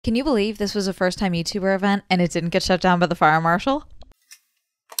Can you believe this was a first-time YouTuber event and it didn't get shut down by the fire marshal?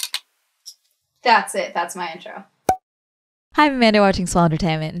 That's it. That's my intro. Hi, I'm Amanda watching Swell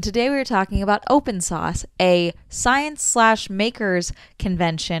Entertainment, and today we are talking about Open Sauce, a science/makers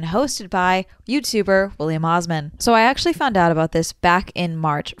convention hosted by YouTuber William Osman. So I actually found out about this back in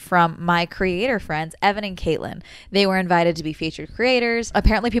March from my creator friends, Evan and Caitlin. They were invited to be featured creators.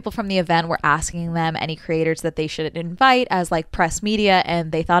 Apparently people from the event were asking them any creators that they should invite as like press media,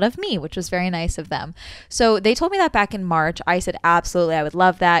 and they thought of me, which was very nice of them. So they told me that back in March. I said, absolutely, I would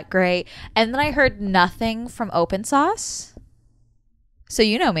love that, great. And then I heard nothing from Open Sauce. So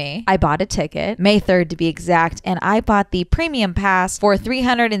you know me, I bought a ticket, May 3rd to be exact, and I bought the premium pass for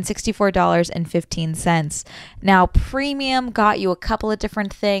 $364.15. Now, premium got you a couple of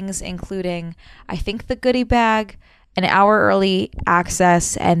different things, including, I think, the goodie bag, an hour early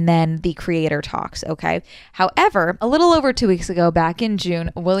access, and then the creator talks, okay? However, a little over 2 weeks ago, back in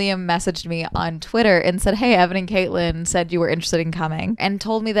June, William messaged me on Twitter and said, hey, Evan and Caitlin said you were interested in coming, and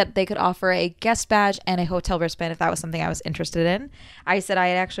told me that they could offer a guest badge and a hotel wristband if that was something I was interested in. I said I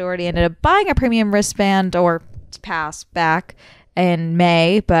had actually already ended up buying a premium wristband or pass back in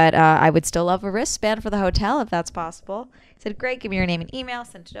May, but I would still love a wristband for the hotel if that's possible. He said, great, give me your name and email,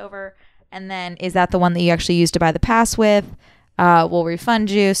 sent it over. And then, is that the one that you actually used to buy the pass with? We'll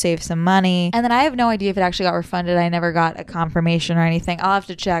refund you, save some money. And then I have no idea if it actually got refunded. I never got a confirmation or anything. I'll have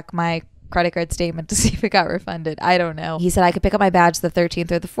to check my credit card statement to see if it got refunded. I don't know. He said I could pick up my badge the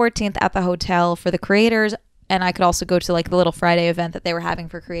 13th or the 14th at the hotel for the creators. And I could also go to like the little Friday event that they were having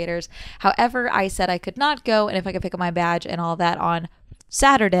for creators. However, I said I could not go, and if I could pick up my badge and all that on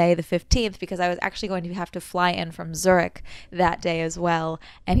Saturday the 15th, because I was actually going to have to fly in from Zurich that day as well.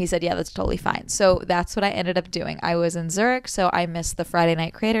 And he said, yeah, that's totally fine. So that's what I ended up doing. I was in Zurich, so I missed the Friday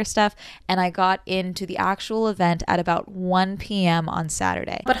night creator stuff, and I got into the actual event at about 1 p.m. on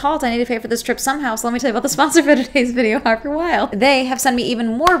Saturday. But halt, I need to pay for this trip somehow, so let me tell you about the sponsor for today's video, Harper Wilde. They have sent me even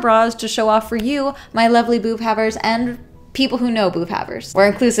more bras to show off for you, my lovely boob havers and people who know boob havers. We're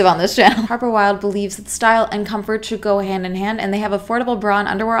inclusive on this channel. Harper Wilde believes that style and comfort should go hand in hand, and they have affordable bra and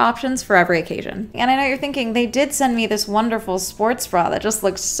underwear options for every occasion. And I know you're thinking, they did send me this wonderful sports bra that just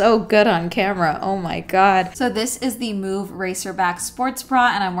looks so good on camera. Oh my God. So this is the Move Racerback sports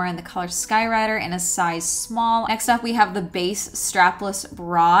bra, and I'm wearing the color Skyrider in a size small. Next up, we have the base strapless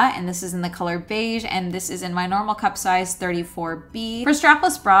bra, and this is in the color beige, and this is in my normal cup size 34B. For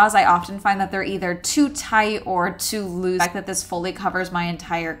strapless bras, I often find that they're either too tight or too loose. The fact that this fully covers my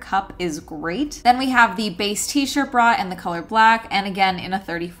entire cup is great. Then we have the base t-shirt bra in the color black, and again in a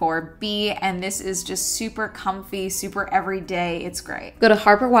 34B, and this is just super comfy, super everyday. It's great. Go to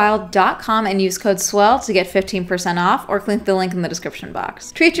harperwilde.com and use code SWELL to get 15% off, or click the link in the description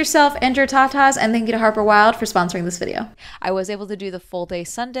box. Treat yourself and your tatas, and thank you to Harper Wilde for sponsoring this video. I was able to do the full day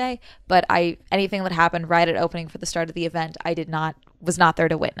Sunday, but anything that happened right at opening for the start of the event, I was not there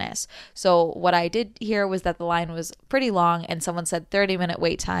to witness. So what I did hear was that the line was pretty long, and someone said 30-minute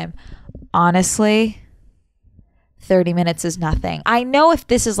wait time. Honestly, 30 minutes is nothing. I know if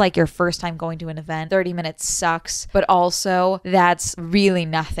this is like your first time going to an event, 30 minutes sucks, but also that's really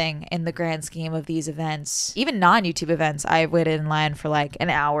nothing in the grand scheme of these events. Even non-YouTube events, I've waited in line for like an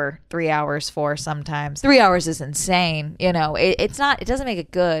hour, 3 hours for sometimes. 3 hours is insane. You know, it doesn't make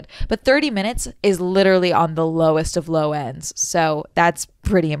it good, but 30 minutes is literally on the lowest of low ends. So that's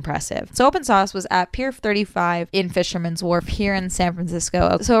pretty impressive. So Open Sauce was at Pier 35 in Fisherman's Wharf here in San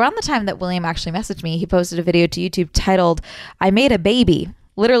Francisco. So around the time that William actually messaged me, he posted a video to YouTube titled, I Made a Baby,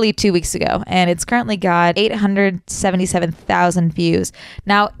 literally 2 weeks ago, and it's currently got 877,000 views.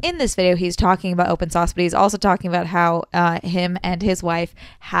 Now, in this video, he's talking about Open Sauce, but he's also talking about how him and his wife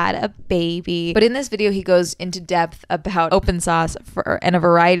had a baby. But in this video, he goes into depth about Open Sauce and a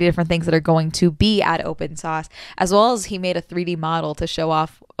variety of different things that are going to be at Open Sauce, as well as he made a 3D model to show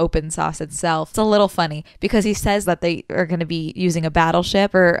off Open Sauce itself. It's a little funny because he says that they are going to be using a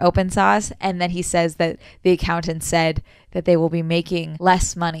battleship for Open Sauce, and then he says that the accountant said that they will be making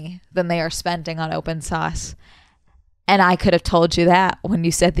less money than they are spending on Open Sauce. And I could have told you that when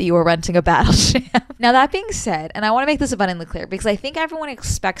you said that you were renting a battleship. Now, that being said, and I want to make this abundantly clear because I think everyone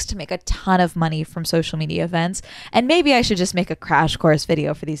expects to make a ton of money from social media events, and maybe I should just make a crash course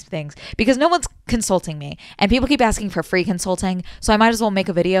video for these things because no one's consulting me, and people keep asking for free consulting, so I might as well make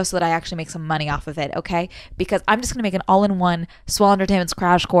a video so that I actually make some money off of it, okay? Because I'm just going to make an all-in-one Swell Entertainment's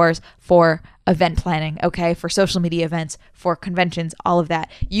crash course for event planning, okay, for social media events, for conventions, all of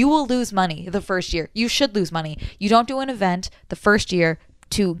that. You will lose money the first year. You should lose money. You don't do an event the first year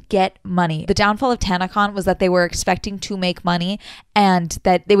to get money. The downfall of TanaCon was that they were expecting to make money and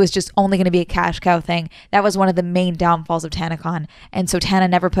that it was just only going to be a cash cow thing. That was one of the main downfalls of TanaCon. And so Tana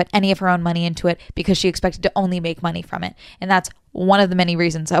never put any of her own money into it because she expected to only make money from it. And that's one of the many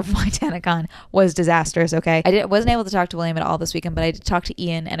reasons of why TanaCon was disastrous, okay? I wasn't able to talk to William at all this weekend, but I did talk to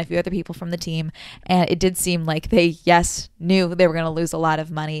Ian and a few other people from the team, and it did seem like they, yes, knew they were going to lose a lot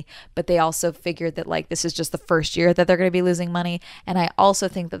of money, but they also figured that like this is just the first year that they're going to be losing money, and I also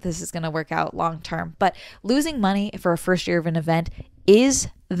think that this is going to work out long term. But losing money for a first year of an event is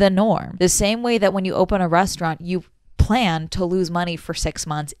the norm. The same way that when you open a restaurant, you plan to lose money for 6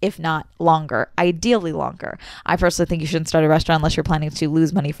 months, if not longer, ideally longer. I personally think you shouldn't start a restaurant unless you're planning to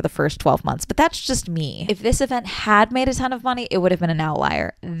lose money for the first 12 months, but that's just me. If this event had made a ton of money, it would have been an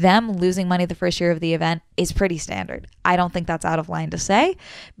outlier. Them losing money the first year of the event is pretty standard. I don't think that's out of line to say,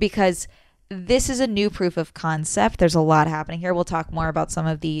 because this is a new proof of concept. There's a lot happening here. We'll talk more about some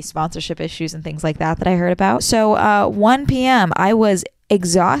of the sponsorship issues and things like that I heard about. So 1 p.m. I was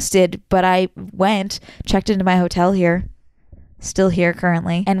exhausted, but I checked into my hotel here, still here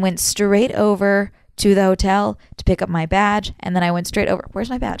currently, and went straight over to the hotel to pick up my badge. And then I went straight over. Where's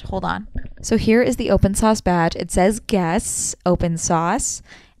my badge? Hold on. So here is the Open Sauce badge. It says Guess Open Sauce,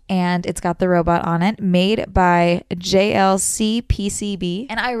 and it's got the robot on it, made by JLC PCB.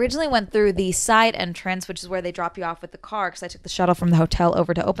 And I originally went through the side entrance, which is where they drop you off with the car, because I took the shuttle from the hotel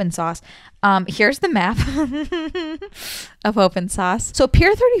over to Open Sauce. Here's the map of Open Sauce. So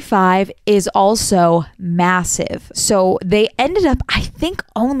Pier 35 is also massive. So they ended up, I think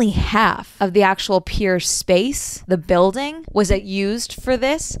only half of the actual pier space, the building, was used for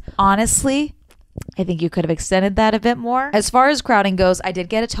this. Honestly, I think you could have extended that a bit more. As far as crowding goes, I did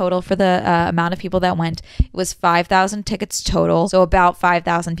get a total for the amount of people that went. It was 5,000 tickets total, so about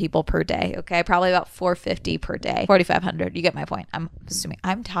 5,000 people per day, okay? Probably about 450 per day, 4,500. You get my point. I'm assuming.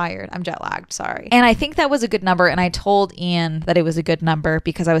 I'm tired. I'm jet lagged. Sorry. And I think that was a good number, and I told Ian that it was a good number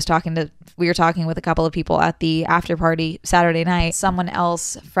because we were talking with a couple of people at the after party Saturday night. Someone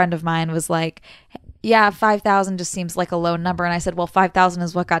else, a friend of mine, was like, yeah, 5,000 just seems like a low number. And I said, well, 5,000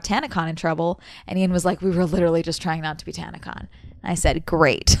 is what got TanaCon in trouble. And Ian was like, we were literally just trying not to be TanaCon. I said,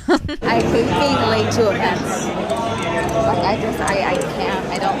 great. I hate being late to events. Like, I can't.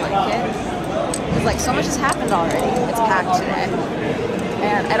 I don't like it. Because, like, so much has happened already. It's packed today.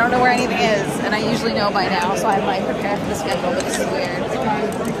 And I don't know where anything is. And I usually know by now, so I'm, like, prepared for the schedule. But this is weird.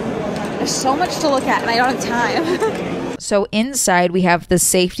 There's so much to look at, and I don't have time. So inside we have the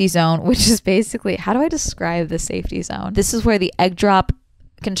safety zone, which is basically, how do I describe the safety zone? This is where the egg drop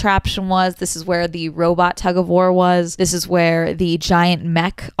contraption was. This is where the robot tug of war was. This is where the giant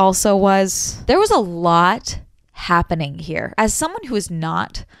mech also was. There was a lot happening here. As someone who is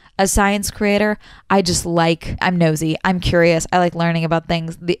not a science creator, I'm nosy, I'm curious, I like learning about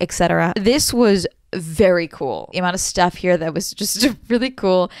things, etc. This was very cool. The amount of stuff here that was just really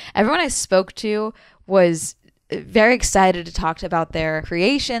cool. Everyone I spoke to was very excited to talk about their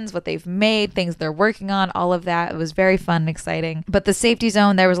creations, what they've made, things they're working on, all of that. It was very fun and exciting. But the safety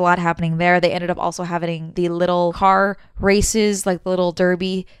zone, there was a lot happening there. They ended up also having the little car races, like the little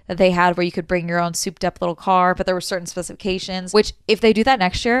derby that they had where you could bring your own souped up little car, but there were certain specifications, which if they do that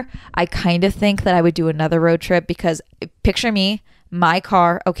next year, I kind of think that I would do another road trip, because picture me, my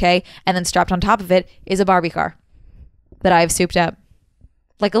car, okay, and then strapped on top of it is a Barbie car that I've souped up.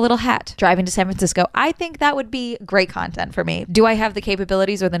 Like a little hat, driving to San Francisco. I think that would be great content for me. Do I have the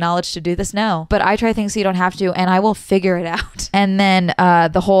capabilities or the knowledge to do this? No. But I try things so you don't have to, and I will figure it out. And then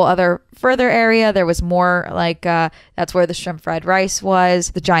the whole other further area, there was more like, that's where the shrimp fried rice was,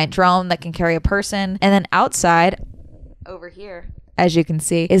 the giant drone that can carry a person. And then outside, over here, as you can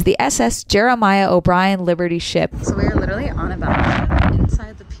see, is the SS Jeremiah O'Brien Liberty ship. So we're literally on a balcony.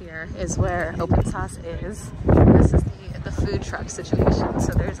 Inside the pier is where Open Sauce is. This is the food truck situation.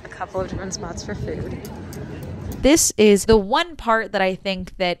 So there's a couple of different spots for food. This is the one part that I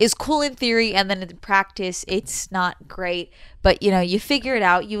think that is cool in theory, and then in practice it's not great, but you figure it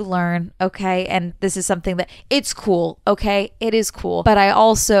out, you learn, okay? And this is something that it's cool, okay? It is cool, but I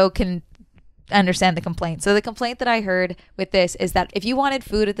also can understand the complaint. So the complaint that I heard with this is that if you wanted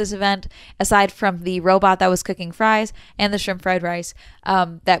food at this event, aside from the robot that was cooking fries and the shrimp fried rice,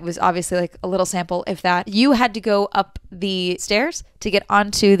 that was obviously like a little sample, if that, you had to go up the stairs to get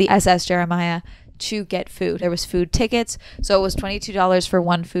onto the SS Jeremiah to get food. There was food tickets, so it was $22 for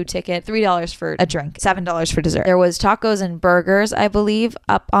one food ticket, $3 for a drink, $7 for dessert. There was tacos and burgers, I believe,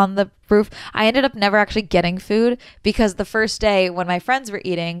 up on the proof. I ended up never actually getting food because the first day when my friends were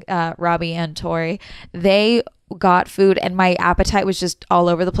eating, Robbie and Tori, they got food and my appetite was just all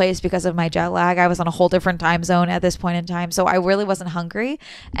over the place because of my jet lag. I was on a whole different time zone at this point in time, so I really wasn't hungry.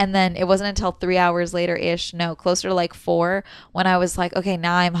 And then it wasn't until 3 hours later ish, no, closer to like 4, when I was like, okay,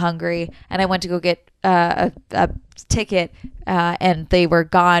 now I'm hungry, and I went to go get a ticket, and they were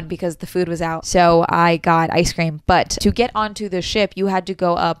gone because the food was out. So I got ice cream. But to get onto the ship, you had to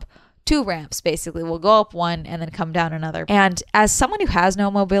go up 2 ramps. Basically, we'll go up one and then come down another. And as someone who has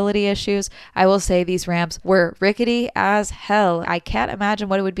no mobility issues, I will say these ramps were rickety as hell. I can't imagine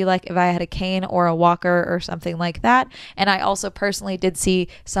what it would be like if I had a cane or a walker or something like that. And I also personally did see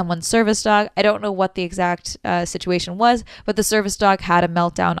someone's service dog. I don't know what the exact situation was, but the service dog had a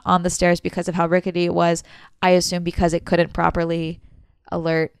meltdown on the stairs because of how rickety it was. I assume because it couldn't properly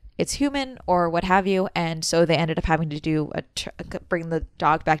alert it's human or what have you, and so they ended up having to do bring the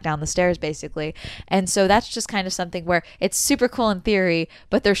dog back down the stairs basically. And so that's just kind of something where it's super cool in theory,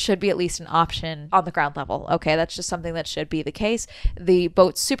 but there should be at least an option on the ground level. Okay, that's just something that should be the case. The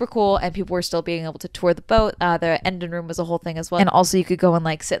boat's super cool and people were still being able to tour the boat. The engine room was a whole thing as well, and also you could go and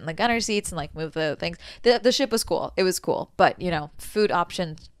like sit in the gunner seats and like move the things. The ship was cool, it was cool, but you know, food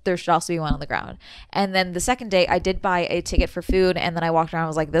options, there should also be one on the ground. And then the second day I did buy a ticket for food, and then I walked around and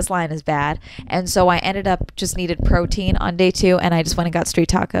was like, this line is bad. And so I ended up just needed protein on day 2, and I just went and got street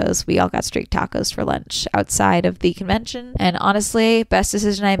tacos. We all got street tacos for lunch outside of the convention, and honestly, best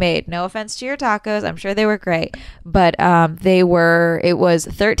decision I made. No offense to your tacos, I'm sure they were great, but it was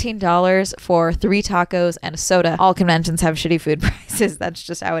 $13 for 3 tacos and a soda. All conventions have shitty food prices, that's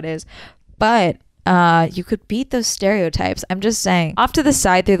just how it is. But you could beat those stereotypes. I'm just saying. Off to the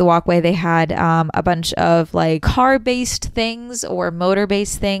side through the walkway, they had a bunch of like car-based things or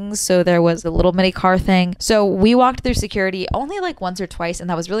motor-based things. So there was a little mini car thing. So we walked through security only like once or twice, and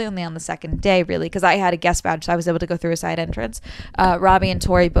that was really only on the second day, really, because I had a guest badge, so I was able to go through a side entrance. Robbie and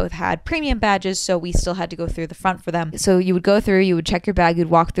Tori both had premium badges, so we still had to go through the front for them. So you would go through, you would check your bag, you'd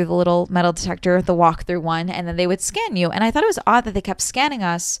walk through the little metal detector, the walk-through one, and then they would scan you. And I thought it was odd that they kept scanning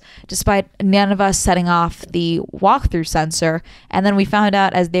us despite none of us setting off the walkthrough sensor. And then we found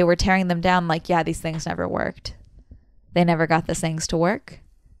out as they were tearing them down, like, yeah, these things never worked. They never got the things to work.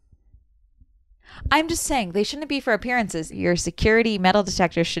 I'm just saying, they shouldn't be for appearances. Your security metal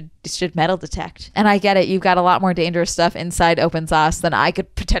detector should metal detect. And I get it, you've got a lot more dangerous stuff inside open source than I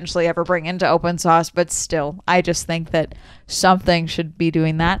could potentially ever bring into open source, but still, I just think that something should be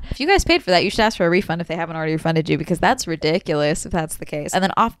doing that. If you guys paid for that, you should ask for a refund if they haven't already refunded you, because that's ridiculous if that's the case. And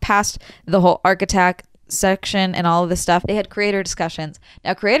then off past the whole architect section and all of this stuff, they had creator discussions.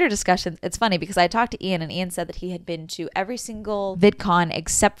 Now, creator discussions, it's funny because I talked to Ian, and Ian said that he had been to every single VidCon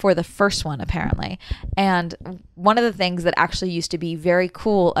except for the first one, apparently. And one of the things that actually used to be very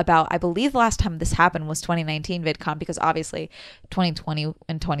cool about, I believe the last time this happened was 2019 VidCon, because obviously 2020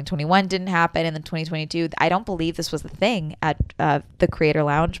 and 2021 didn't happen, and then 2022, I don't believe this was the thing at the Creator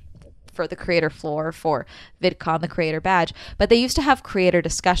Lounge for the creator floor for VidCon, the creator badge. But they used to have creator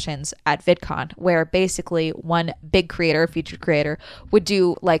discussions at VidCon where basically one big creator, featured creator, would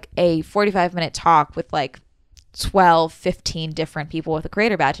do like a 45-minute talk with like 12, 15 different people with a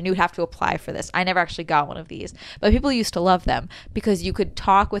creator badge, and you would have to apply for this. I never actually got one of these, but people used to love them because you could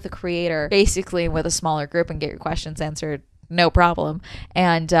talk with a creator basically with a smaller group and get your questions answered no problem.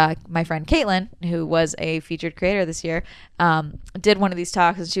 And my friend Caitlin, who was a featured creator this year, did one of these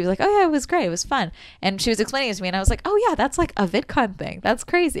talks, and she was like, oh yeah, it was great, it was fun. And she was explaining it to me, and I was like, oh yeah, that's like a VidCon thing. That's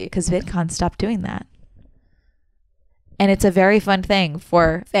crazy, because VidCon stopped doing that. And it's a very fun thing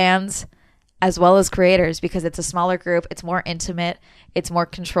for fans as well as creators, because it's a smaller group, it's more intimate, it's more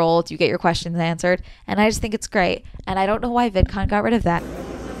controlled, you get your questions answered, and I just think it's great. And I don't know why VidCon got rid of that.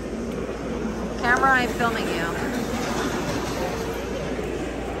 Camera, I'm filming you.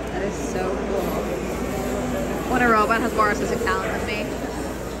 That is so cool. When a robot has more artistic talent than me.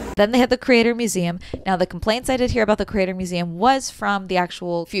 Then they had the Creator Museum. Now, the complaints I did hear about the Creator Museum was from the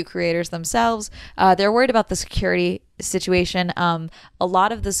actual few creators themselves. They're worried about the security situation. A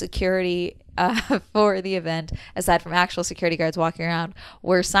lot of the security for the event, aside from actual security guards walking around,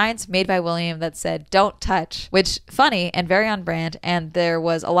 were signs made by William that said "Don't touch," which funny and very on brand. And there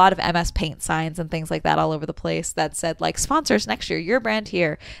was a lot of MS Paint signs and things like that all over the place that said like "Sponsors next year, your brand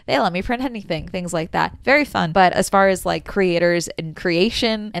here. They let me print anything," things like that. Very fun. But as far as like creators and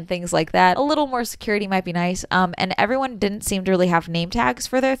creation and things like that, a little more security might be nice. And everyone didn't seem to really have name tags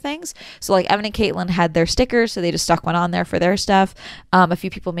for their things. So like Evan and Caitlin had their stickers, so they just stuck one on there for their stuff. A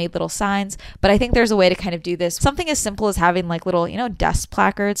few people made little signs. but I think there's a way to kind of do this. Something as simple as having like little, you know, desk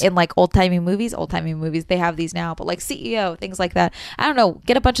placards in like old-timey movies, they have these now, but like CEO, things like that. I don't know,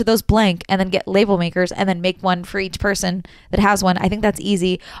 get a bunch of those blank and then get label makers and then make one for each person that has one. I think that's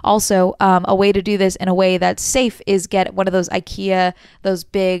easy. Also, a way to do this in a way that's safe is get one of those IKEA, those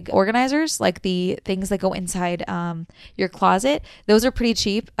big organizers, like the things that go inside your closet. Those are pretty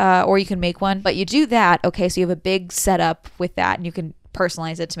cheap, or you can make one, but you do that. Okay, so you have a big setup with that and you can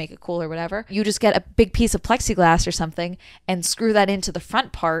personalize it to make it cool or whatever. You just get a big piece of plexiglass or something and screw that into the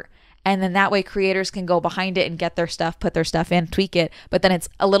front part. And then that way creators can go behind it and get their stuff, put their stuff in, tweak it. But then it's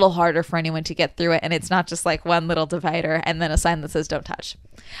a little harder for anyone to get through it. And it's not just like one little divider and then a sign that says don't touch.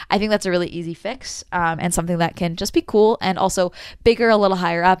 I think that's a really easy fix, and something that can just be cool and also bigger, a little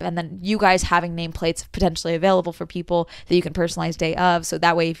higher up. And then you guys having nameplates potentially available for people that you can personalize day of. So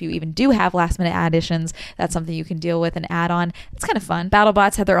that way, if you even do have last minute additions, that's something you can deal with and add on. It's kind of fun.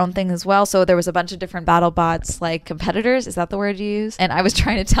 BattleBots had their own thing as well. So there was a bunch of different BattleBots, like competitors. Is that the word you use? And I was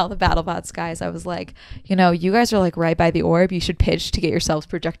trying to tell the BattleBots guys, I was like, you know, you guys are like right by the orb. You should pitch to get yourselves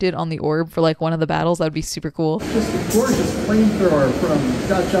projected on the orb for like one of the battles. That would be super cool. Just a gorgeous flamethrower from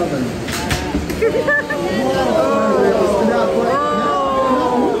Dutch Oven.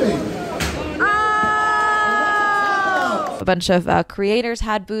 A bunch of creators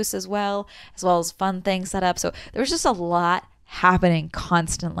had booths as well as fun things set up. So there was just a lot happening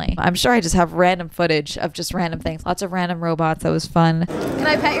constantly. I'm sure I just have random footage of just random things. Lots of random robots. That was fun. Can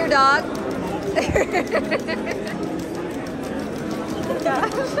I pet your dog?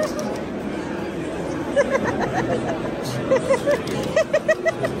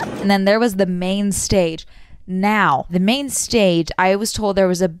 And then there was the main stage. Now, the main stage, I was told there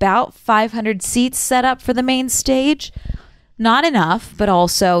was about 500 seats set up for the main stage. Not enough, but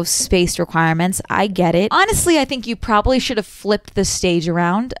also space requirements. I get it. Honestly, I think you probably should have flipped the stage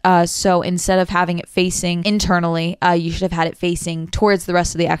around. So instead of having it facing internally, you should have had it facing towards the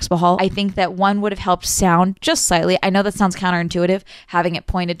rest of the expo hall. I think that one would have helped sound just slightly. I know that sounds counterintuitive, having it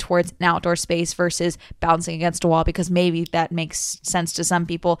pointed towards an outdoor space versus bouncing against a wall, because maybe that makes sense to some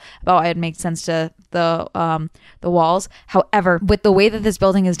people, but it makes sense to the walls. However, with the way that this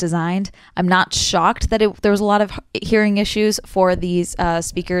building is designed, I'm not shocked that there was a lot of hearing issues for these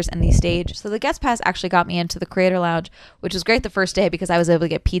speakers and the stage. So the guest pass actually got me into the creator lounge, which was great the first day because I was able to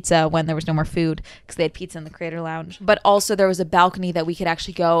get pizza when there was no more food, because they had pizza in the creator lounge. But also there was a balcony that we could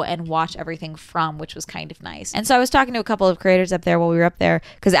actually go and watch everything from, which was kind of nice. And so I was talking to a couple of creators up there while we were up there,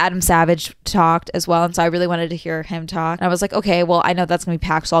 because Adam Savage talked as well, and so I really wanted to hear him talk. And I was like, okay, well, I know that's gonna be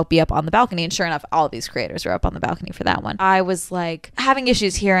packed, so I'll be up on the balcony. And sure enough, all of these creators were up on the balcony for that one. I was like having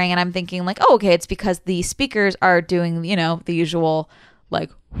issues hearing, and I'm thinking like, oh, okay, it's because the speakers are doing, you know, the usual like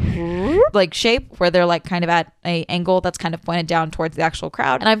shape where they're like kind of at a angle that's kind of pointed down towards the actual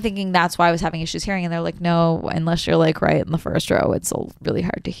crowd. And I'm thinking that's why I was having issues hearing. And they're like, no, unless you're like right in the first row, it's really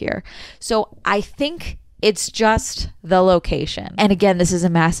hard to hear. So I think it's just the location. And again, this is a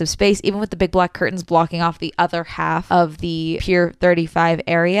massive space. Even with the big black curtains blocking off the other half of the Pier 35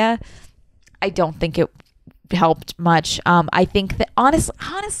 area, I don't think it helped much. I think that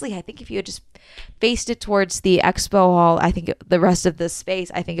honestly, I think if you had just faced it towards the expo hall, I think the rest of the space,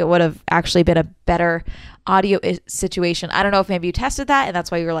 I think it would have actually been a better audio situation. I don't know if maybe you tested that and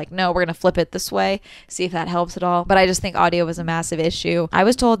that's why you were like, no, we're going to flip it this way, see if that helps at all. But I just think audio was a massive issue. I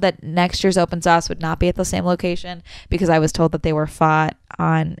was told that next year's Open Sauce would not be at the same location, because I was told that they were fought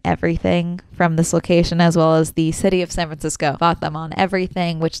on everything from this location, as well as the city of San Francisco fought them on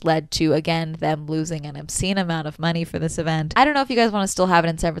everything, which led to, again, them losing an obscene amount of money for this event. I don't know if you guys want to still have it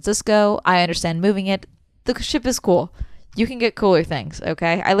in San Francisco. I understand moving it. The ship is cool. You can get cooler things,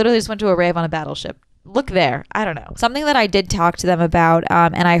 okay? I literally just went to a rave on a battleship. Look there. I don't know. Something that I did talk to them about,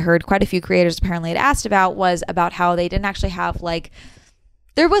 and I heard quite a few creators apparently had asked about, was about how they didn't actually have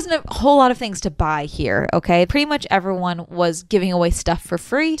there wasn't a whole lot of things to buy here, okay? Pretty much everyone was giving away stuff for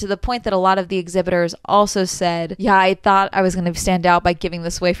free, to the point that a lot of the exhibitors also said, yeah, I thought I was going to stand out by giving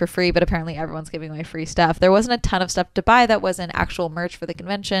this away for free, but apparently everyone's giving away free stuff. There wasn't a ton of stuff to buy that wasn't actual merch for the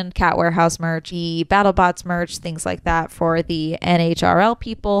convention, Cat Warehouse merch, the BattleBots merch, things like that for the NHRL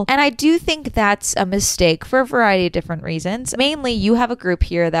people. And I do think that's a mistake for a variety of different reasons. Mainly, you have a group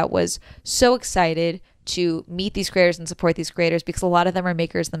here that was so excited to meet these creators and support these creators, because a lot of them are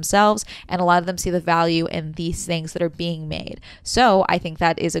makers themselves and a lot of them see the value in these things that are being made. So I think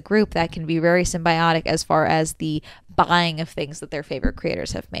that is a group that can be very symbiotic as far as the buying of things that their favorite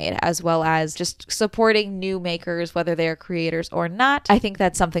creators have made, as well as just supporting new makers, whether they are creators or not. I think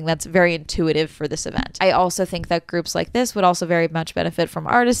that's something that's very intuitive for this event. I also think that groups like this would also very much benefit from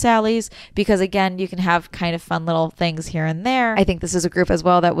artist alleys, because again, you can have kind of fun little things here and there. I think this is a group as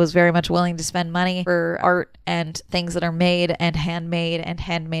well that was very much willing to spend money for art and things that are made and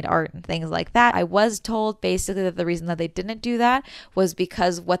handmade art and things like that. I was told basically that the reason that they didn't do that was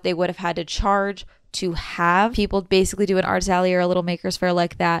because what they would have had to charge to have people basically do an arts alley or a little makers fair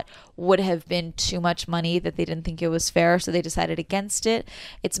like that would have been too much money, that they didn't think it was fair, so they decided against it.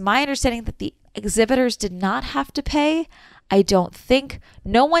 It's my understanding that the exhibitors did not have to pay. I don't think.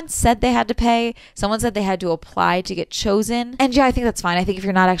 No one said they had to pay. Someone said they had to apply to get chosen. And yeah, I think that's fine. I think if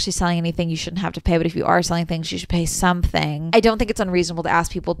you're not actually selling anything, you shouldn't have to pay. But if you are selling things, you should pay something. I don't think it's unreasonable to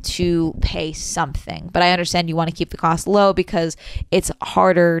ask people to pay something. But I understand you want to keep the cost low because it's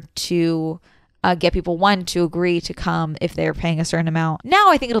harder to get people, one, to agree to come if they're paying a certain amount.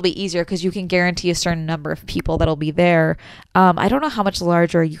 Now I think it'll be easier because you can guarantee a certain number of people that'll be there. I don't know how much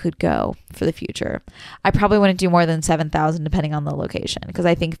larger you could go for the future. I probably wouldn't do more than 7,000 depending on the location, because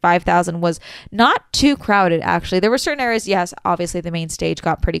I think 5,000 was not too crowded actually. There were certain areas, yes, obviously the main stage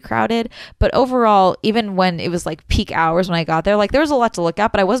got pretty crowded, but overall, even when it was like peak hours when I got there, like there was a lot to look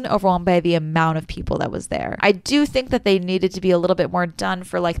at, but I wasn't overwhelmed by the amount of people that was there. I do think that they needed to be a little bit more done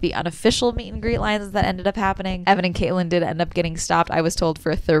for like the unofficial meet and greet lines that ended up happening. Evan and Caitlin did end up getting stopped, I was told,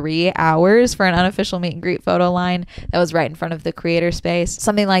 for 3 hours for an unofficial meet and greet photo line that was right in front of the creator space.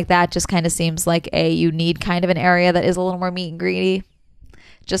 Something like that just kind of seems like you need kind of an area that is a little more meet and greety.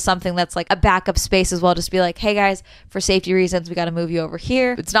 Just something that's like a backup space as well. Just be like, hey guys, for safety reasons, we got to move you over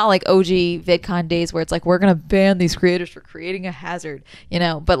here. It's not like OG VidCon days where it's like, we're going to ban these creators for creating a hazard, you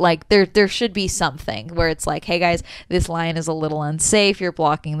know, but like there should be something where it's like, hey guys, this line is a little unsafe. You're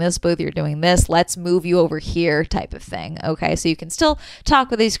blocking this booth. You're doing this. Let's move you over here type of thing. Okay. So you can still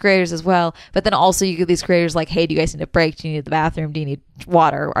talk with these creators as well. But then also you give these creators like, hey, do you guys need a break? Do you need the bathroom? Do you need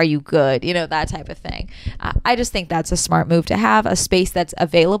water? Are you good? You know, that type of thing. I just think that's a smart move to have a space that's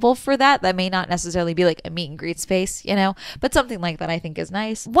available for that may not necessarily be like a meet and greet space, you know, but something like that I think is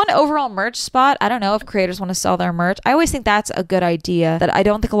nice. One overall merch spot, I don't know if creators want to sell their merch. I always think that's a good idea that I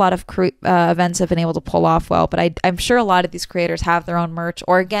don't think a lot of events have been able to pull off well, but I'm sure a lot of these creators have their own merch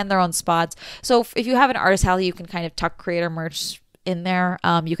or again their own spots. So if you have an artist alley, you can kind of tuck creator merch in there.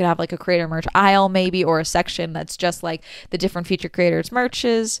 You could have like a creator merch aisle maybe, or a section that's just like the different feature creators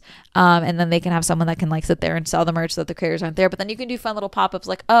merches, and then they can have someone that can like sit there and sell the merch so that the creators aren't there. But then you can do fun little pop-ups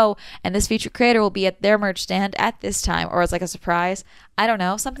like, oh, and this feature creator will be at their merch stand at this time, or it's like a surprise. I don't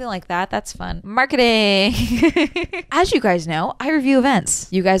know, something like that. That's fun. Marketing. As you guys know, I review events.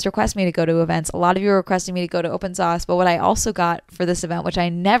 You guys request me to go to events. A lot of you are requesting me to go to Open Sauce, but what I also got for this event, which I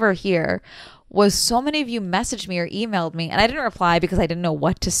never hear, was so many of you messaged me or emailed me, and I didn't reply because I didn't know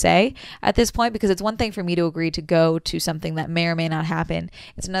what to say at this point, because it's one thing for me to agree to go to something that may or may not happen.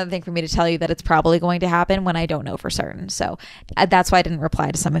 It's another thing for me to tell you that it's probably going to happen when I don't know for certain. So that's why I didn't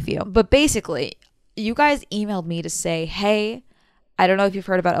reply to some of you. But basically, you guys emailed me to say, hey, I don't know if you've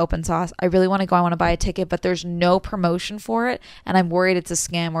heard about Open Sauce. I really want to go. I want to buy a ticket, but there's no promotion for it, and I'm worried it's a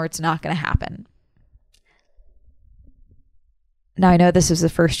scam or it's not going to happen. Now, I know this is the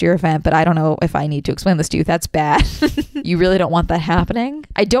first year event, but I don't know if I need to explain this to you. That's bad. You really don't want that happening.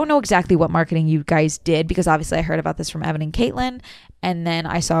 I don't know exactly what marketing you guys did, because obviously I heard about this from Evan and Caitlin, and then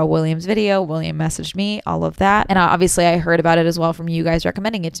I saw William's video. William messaged me, all of that. And obviously I heard about it as well from you guys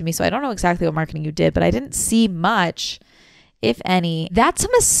recommending it to me. So I don't know exactly what marketing you did, but I didn't see much, if any. That's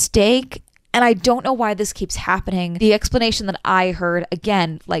a mistake. And I don't know why this keeps happening. The explanation that I heard,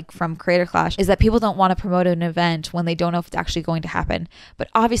 again, like from Creator Clash, is that people don't want to promote an event when they don't know if it's actually going to happen. But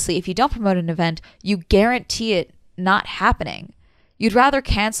obviously, if you don't promote an event, you guarantee it not happening. You'd rather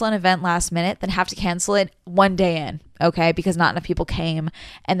cancel an event last minute than have to cancel it one day in, okay? Because not enough people came,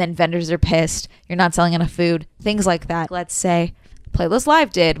 and then vendors are pissed. You're not selling enough food, things like that. Let's say Playlist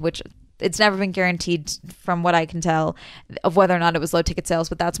Live did, which it's never been guaranteed from what I can tell of whether or not it was low ticket sales,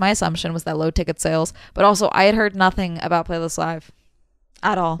 but that's my assumption, was that low ticket sales. But also I had heard nothing about Playlist Live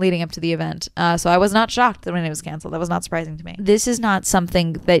at all leading up to the event. So I was not shocked when it was canceled. That was not surprising to me. This is not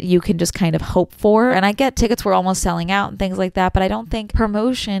something that you can just kind of hope for. And I get tickets were almost selling out and things like that, but I don't think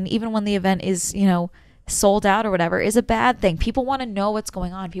promotion, even when the event is, you know, sold out or whatever, is a bad thing. People want to know what's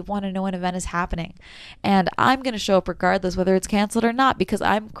going on. People want to know an event is happening. And I'm going to show up regardless whether it's canceled or not, because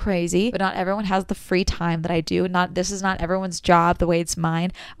I'm crazy, but not everyone has the free time that I do. This is not everyone's job the way it's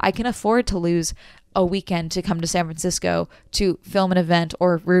mine. I can afford to lose a weekend to come to San Francisco to film an event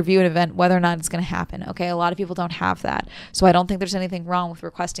or review an event, whether or not it's going to happen. Okay. A lot of people don't have that. So I don't think there's anything wrong with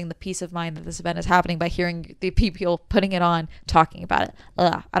requesting the peace of mind that this event is happening by hearing the people putting it on, talking about it.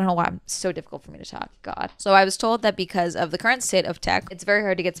 I don't know why it's so difficult for me to talk. God. So I was told that because of the current state of tech, it's very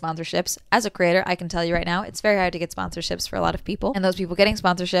hard to get sponsorships. As a creator, I can tell you right now, it's very hard to get sponsorships for a lot of people. And those people getting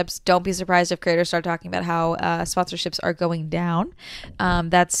sponsorships, don't be surprised if creators start talking about how sponsorships are going down.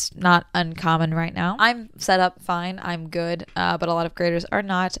 That's not uncommon right now. I'm set up fine. I'm good. But a lot of creators are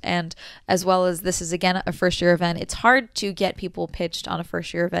not. And as well as this is, again, a first year event, it's hard to get people pitched on a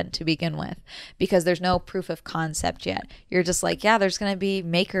first year event to begin with because there's no proof of concept yet. You're just like, yeah, there's going to be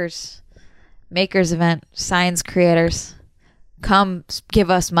makers event, science creators. Come give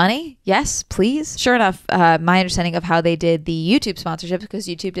us money. Yes, please. Sure enough, my understanding of how they did the YouTube sponsorship, because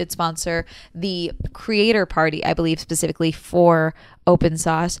YouTube did sponsor the creator party, I believe specifically for Open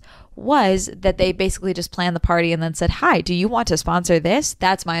Sauce, was that they basically just planned the party and then said, hi, do you want to sponsor this?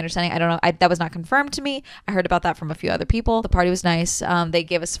 That's my understanding. I don't know. That was not confirmed to me. I heard about that from a few other people. The party was nice. They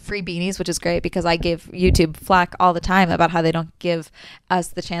gave us free beanies, which is great because I give YouTube flack all the time about how they don't give us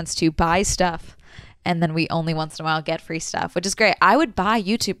the chance to buy stuff. And then we only once in a while get free stuff, which is great. I would buy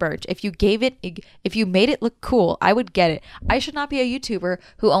YouTube merch. If you made it look cool, I would get it. I should not be a YouTuber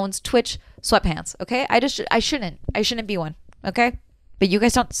who owns Twitch sweatpants. Okay. I shouldn't be one. Okay. But you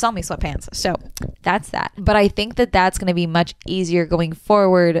guys don't sell me sweatpants. So that's that. But I think that that's going to be much easier going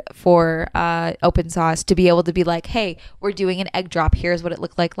forward for Open Sauce to be able to be like, hey, we're doing an egg drop. Here's what it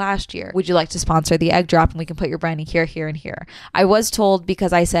looked like last year. Would you like to sponsor the egg drop? And we can put your branding here, here, and here. I was told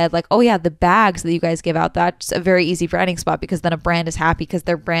because I said like, oh yeah, the bags that you guys give out, that's a very easy branding spot because then a brand is happy because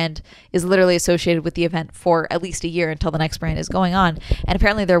their brand is literally associated with the event for at least a year until the next brand is going on. And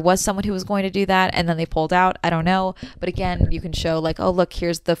apparently there was someone who was going to do that and then they pulled out. I don't know. But again, you can show like, oh, look,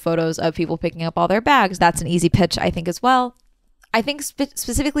 here's the photos of people picking up all their bags. That's an easy pitch, I think, as well. I think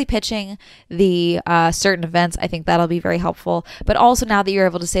specifically pitching the certain events, I think that'll be very helpful. But also now that you're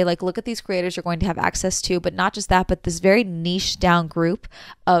able to say, like, look at these creators you're going to have access to, but not just that, but this very niche down group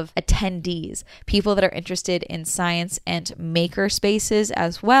of attendees, people that are interested in science and maker spaces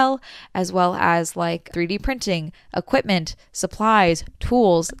as well as like 3D printing, equipment, supplies,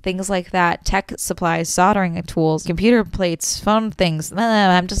 tools, things like that, tech supplies, soldering tools, computer plates, phone things.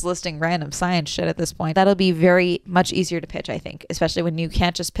 I'm just listing random science shit at this point. That'll be very much easier to pitch, I think. Especially when you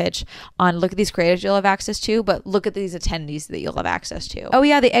can't just pitch on look at these creators you'll have access to, but look at these attendees that you'll have access to. Oh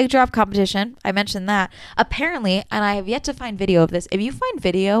yeah, the egg drop competition. I mentioned that. Apparently, and I have yet to find video of this, if you find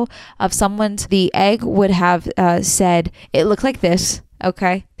video of someone's, the egg would have said, it looked like this.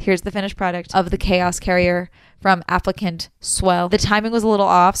 Okay, here's the finished product of the Chaos Carrier from applicant Swell. The timing was a little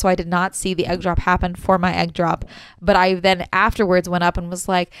off, so I did not see the egg drop happen for my egg drop. But I then afterwards went up and was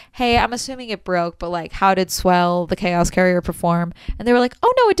like, hey, I'm assuming it broke, but like, how did Swell, the Chaos Carrier, perform? And they were like,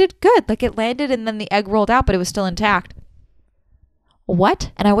 oh no, it did good. Like it landed and then the egg rolled out, but it was still intact.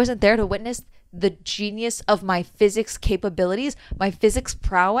 What? And I wasn't there to witness the genius of my physics capabilities, my physics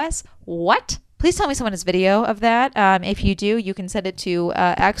prowess? What? Please tell me someone has video of that. If you do, you can send it to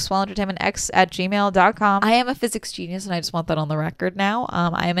Swell Entertainment x@gmail.com. I am a physics genius, and I just want that on the record now.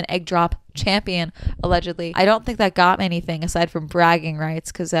 I am an egg drop champion, allegedly. I don't think that got me anything aside from bragging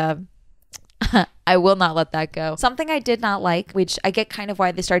rights, because I will not let that go. Something I did not like, which I get kind of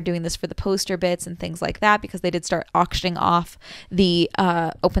why they started doing this for the poster bits and things like that, because they did start auctioning off the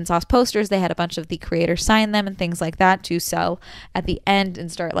Open Sauce posters. They had a bunch of the creators sign them and things like that to sell at the end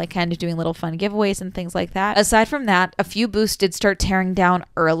and start like kind of doing little fun giveaways and things like that. Aside from that, a few booths did start tearing down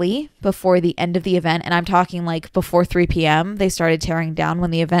early before the end of the event, and I'm talking like before 3 p.m. They started tearing down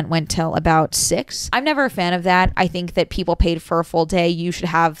when the event went till about 6. I'm never a fan of that. I think that people paid for a full day. You should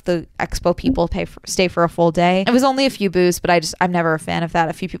have the expo people stay for a full day. It was only a few booths, but I'm never a fan of that.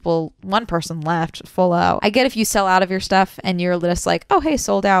 A few people, one person left full out. I get if you sell out of your stuff and you're just like, oh, hey,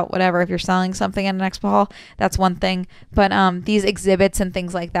 sold out, whatever. If you're selling something at an expo hall, that's one thing. But these exhibits and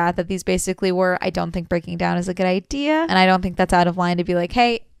things like that these basically were, I don't think breaking down is a good idea. And I don't think that's out of line to be like,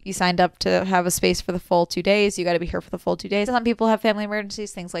 hey, you signed up to have a space for the full 2 days. You got to be here for the full 2 days. Some people have family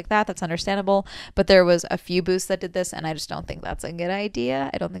emergencies, things like that. That's understandable. But there was a few booths that did this, and I just don't think that's a good idea.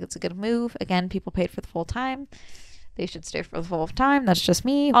 I don't think it's a good move. Again, people paid for the full time. They should stay for the full time. That's just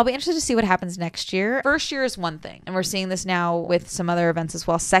me. I'll be interested to see what happens next year. First year is one thing, and we're seeing this now with some other events as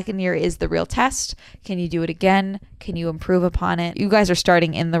well. Second year is the real test. Can you do it again? Can you improve upon it? You guys are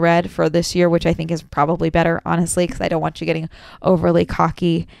starting in the red for this year, which I think is probably better, honestly, because I don't want you getting overly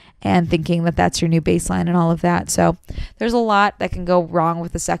cocky and thinking that that's your new baseline and all of that. So there's a lot that can go wrong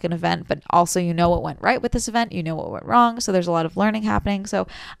with the second event, but also you know what went right with this event, you know what went wrong. So there's a lot of learning happening. So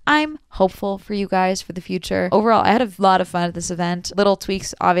I'm hopeful for you guys for the future. Overall, I had a lot of fun at this event. Little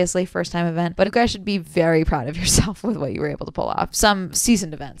tweaks, obviously, first time event, but you guys should be very proud of yourself with what you were able to pull off. Some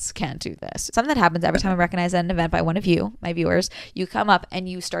seasoned events can't do this. Something that happens every time I recognize an event by one of you, my viewers, you come up and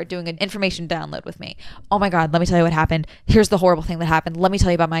you start doing an information download with me. Oh my God, let me tell you what happened. Here's the horrible thing that happened. Let me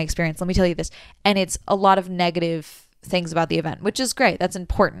tell you about my experience. Let me tell you this. And it's a lot of negative things about the event, which is great. That's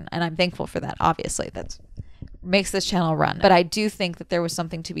important. And I'm thankful for that. Obviously, that makes this channel run. But I do think that there was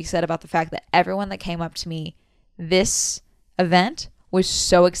something to be said about the fact that everyone that came up to me this event was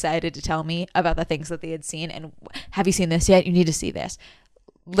so excited to tell me about the things that they had seen. And have you seen this yet? You need to see this.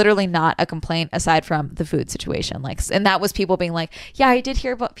 Literally not a complaint aside from the food situation. Like, and that was people being like, yeah, I did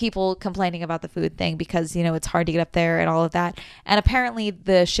hear about people complaining about the food thing because, you know, it's hard to get up there and all of that. And apparently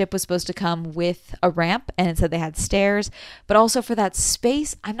the ship was supposed to come with a ramp and it said they had stairs, but also for that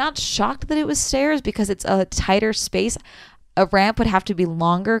space, I'm not shocked that it was stairs because it's a tighter space. A ramp would have to be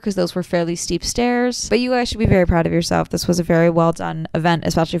longer because those were fairly steep stairs. But you guys should be very proud of yourself. This was a very well done event,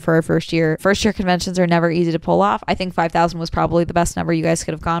 especially for our first year. First year conventions are never easy to pull off. I think 5,000 was probably the best number you guys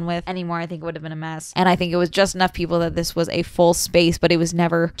could have gone with. Anymore, I think it would have been a mess. And I think it was just enough people that this was a full space, but it was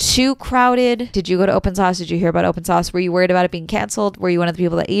never too crowded. Did you go to Open Sauce? Did you hear about Open Sauce? Were you worried about it being canceled? Were you one of the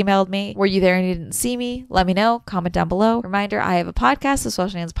people that emailed me? Were you there and you didn't see me? Let me know. Comment down below. Reminder, I have a podcast, the Swell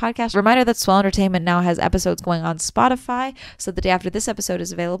Shenanigans Podcast. Reminder that Swell Entertainment now has episodes going on Spotify. So the day after this episode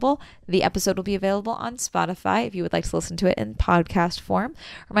is available, the episode will be available on Spotify if you would like to listen to it in podcast form.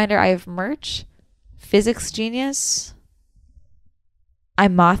 Reminder, I have merch. Physics Genius.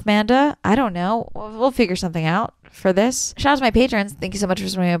 I'm Mothmanda. I don't know. We'll figure something out for this. Shout out to my patrons. Thank you so much for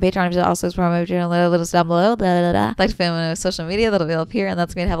supporting my Patreon. I'm also supporting my Patreon. Little down below. Like to film on social media. That'll be up here. And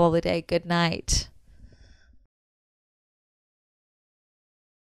that's me. Have a lovely day. Good night.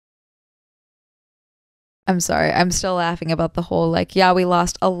 I'm sorry. I'm still laughing about the whole, like, yeah, we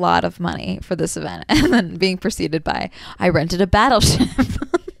lost a lot of money for this event. And then being preceded by, I rented a battleship.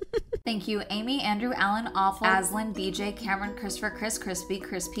 Thank you, Amy, Andrew, Alan, Awful, Aslan, BJ, Cameron, Christopher, Chris, Crispy,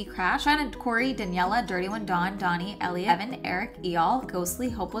 Crispy, Crash, Shannon, Corey, Daniela, Dirty One, Dawn, Donnie, Elliot, Evan, Eric, Eal, Ghostly,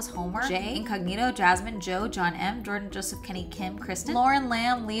 Hopeless, Homer, Jay, Incognito, Jasmine, Joe, John M, Jordan, Joseph, Kenny, Kim, Kristen, Lauren,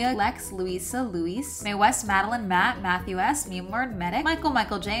 Lamb, Leah, Lex, Louisa, Luis, May West, Madeline, Matt, Matthew S, Mumord, Medic, Michael,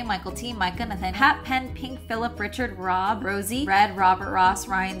 Michael J, Michael T, Micah, Nathaniel, Hat, Pen, Pink, Philip, Richard, Rob, Rosie, Red, Robert, Ross,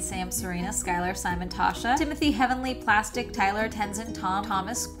 Ryan, Sam, Serena, Skylar, Simon, Tasha, Timothy, Heavenly, Plastic, Tyler, Tenzin, Tom,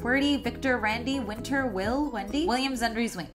 Thomas, Qwerty, Victor, Randy, Winter, Will, Wendy, William, Zendry, Zwink.